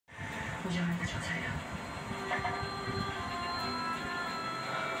jangan pecat saya.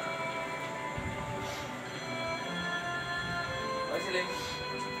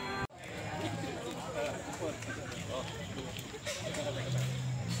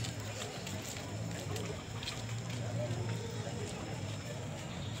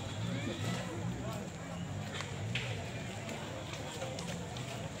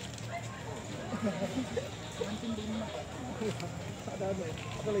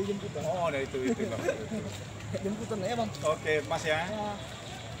 Ada lagi jemputan. Oh, ada itu bang. Jemputan ya bang. Oke, Mas ya.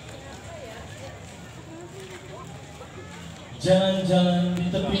 Jalan-jalan di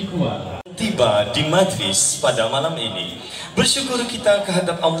tepi kuat. Tiba di majlis pada malam ini. Bersyukur kita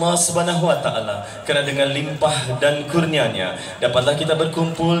kehadap Allah Subhanahu wa taala kerana dengan limpah dan kurnianya dapatlah kita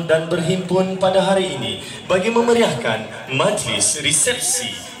berkumpul dan berhimpun pada hari ini bagi memeriahkan majlis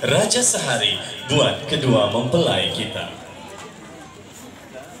resepsi Raja Sehari buat kedua mempelai kita.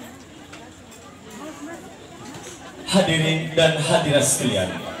 Hadirin dan hadirat sekalian,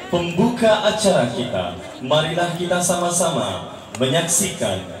 pembuka acara kita, marilah kita sama-sama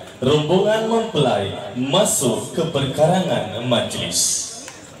menyaksikan rombongan mempelai masuk ke perkarangan majlis.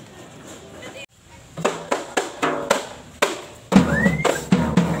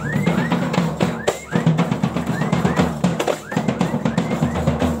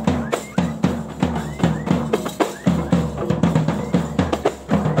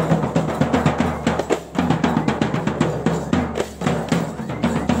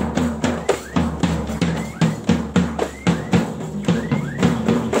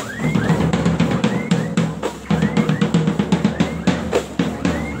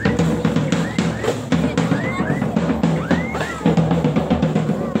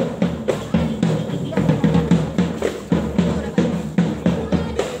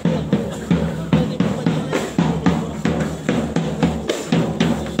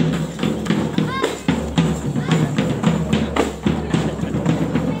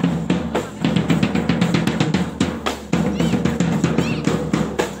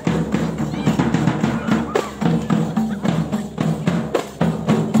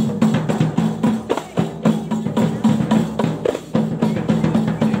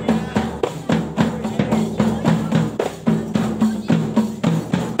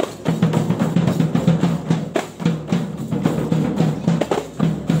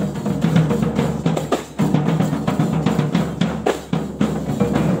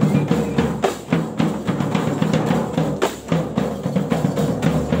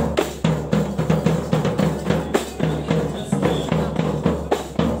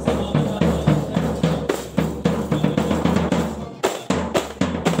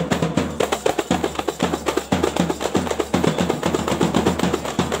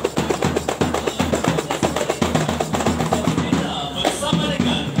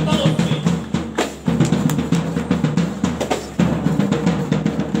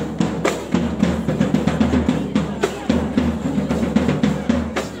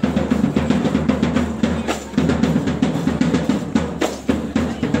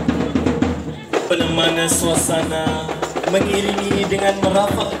 Penemana suasana mengiringi dengan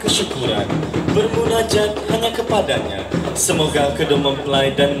merafak kesyukuran, bermunajat hanya kepadanya. Semoga kedua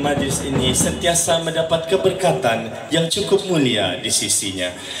mempelai dan majlis ini sentiasa mendapat keberkatan yang cukup mulia di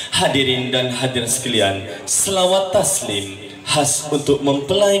sisinya. Hadirin dan hadirat sekalian, selawat taslim khas untuk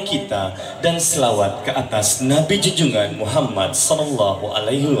mempelai kita dan selawat ke atas Nabi junjungan Muhammad sallallahu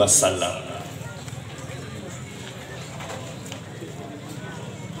alaihi wasallam.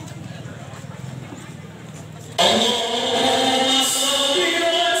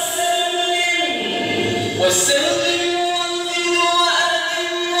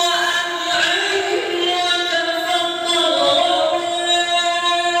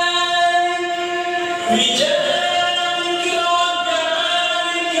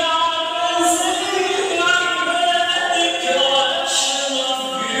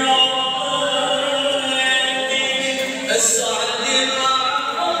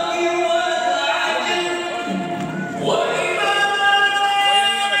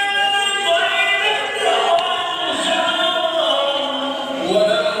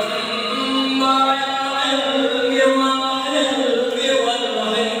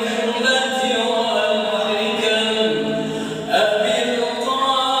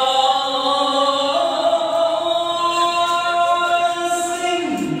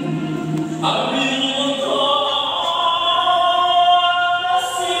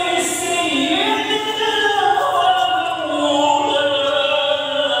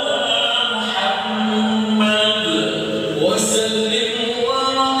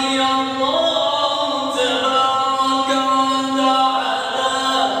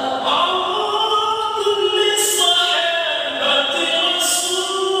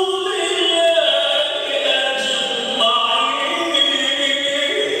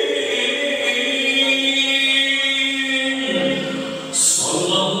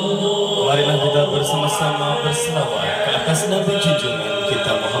 marilah kita bersama-sama berselawat ke atas Nabi junjungan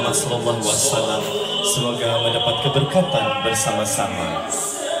kita Muhammad sallallahu alaihi wasallam. Semoga mendapat keberkatan bersama-sama.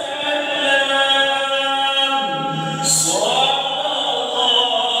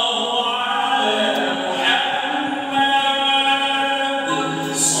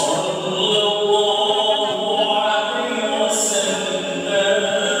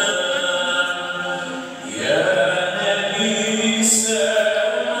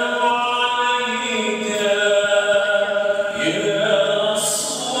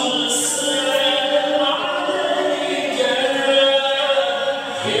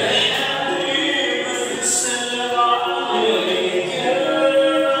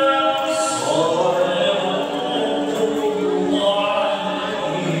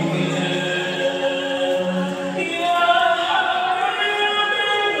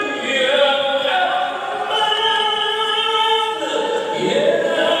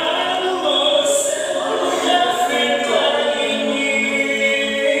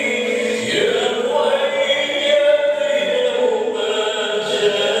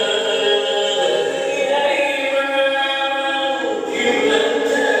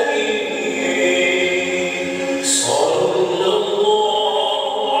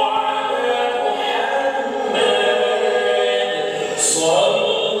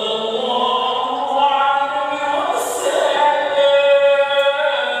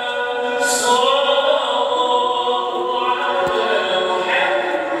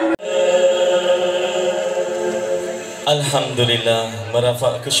 Alhamdulillah,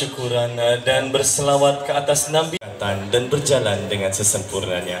 merafak kesyukuran dan berselawat ke atas Nabi dan berjalan dengan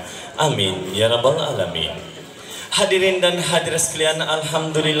sesempurnanya. Amin ya rabbal alamin. Hadirin dan hadirat sekalian,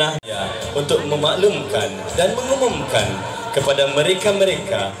 alhamdulillah ya, untuk memaklumkan dan mengumumkan kepada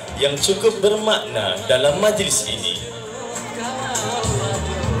mereka-mereka yang cukup bermakna dalam majlis ini.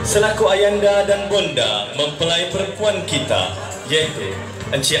 Selaku ayanda dan bonda mempelai perempuan kita, yaitu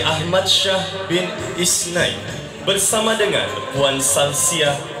Encik Ahmad Shah bin Isnai bersama dengan Puan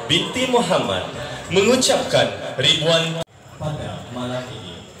Salsiah binti Muhammad mengucapkan ribuan pada malam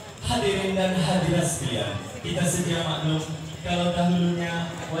ini. Hadirin dan hadirat sekalian, kita sedia maklum kalau dahulunya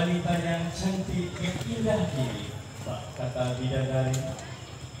wanita yang cantik yang indah ini, kata bidadari,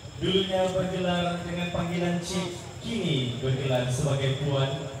 dulunya bergelar dengan panggilan Cik, kini bergelar sebagai Puan.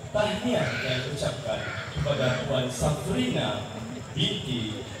 Tahniah yang ucapkan kepada Puan Safrina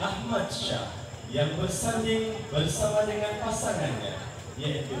binti Ahmad Shah yang bersanding bersama dengan pasangannya,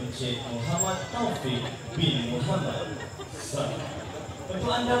 yaitu Encik Muhammad Taufik bin Muhammad.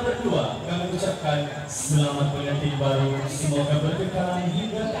 Untuk anda berdua, kami ucapkan selamat pengantin baru. Semoga berkekalan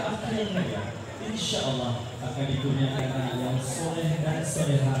hingga ke akhir hayat. InsyaAllah akan dikurniakan anak yang soleh dan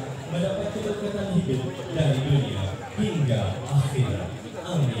soleha, mendapat keberkatan hidup dari dunia hingga akhirat.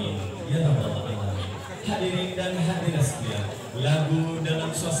 Amin ya rabbal alamin. Hadirin dan hadirat sekalian, lagu dalam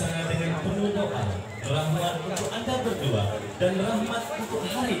suasana dengan penuh doa, rahmat untuk anda berdua dan rahmat untuk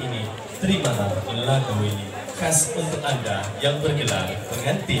hari ini. Terimalah lagu ini khas untuk anda yang bergelar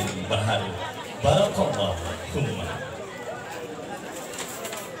pengantin baharu. Barakallahumma.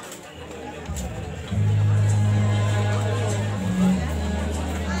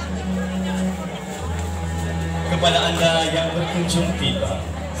 Kepada anda yang berkunjung tiba,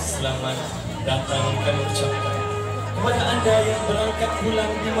 selamat datang kami ucapkan. Kepada anda yang berangkat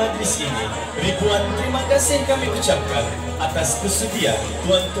pulang di majlis ini, ribuan terima kasih kami ucapkan atas kesudian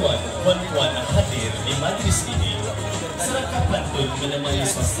tuan-tuan, puan-puan hadir di majlis ini. Serta pantun menemani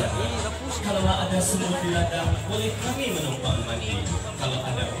suasana. Kalau ada semut di ladang, boleh kami menumpang mandi. Kalau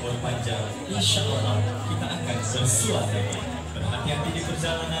ada umur panjang, insyaAllah kita akan bersua lagi. Berhati-hati di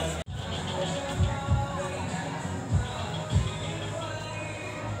perjalanan.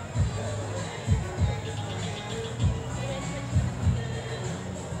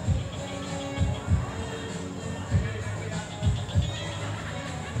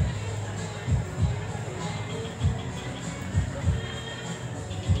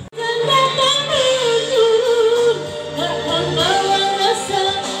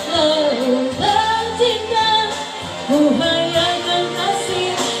 Ku hayalkan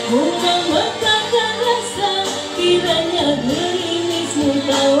kasih, ku memegang rasa kiranya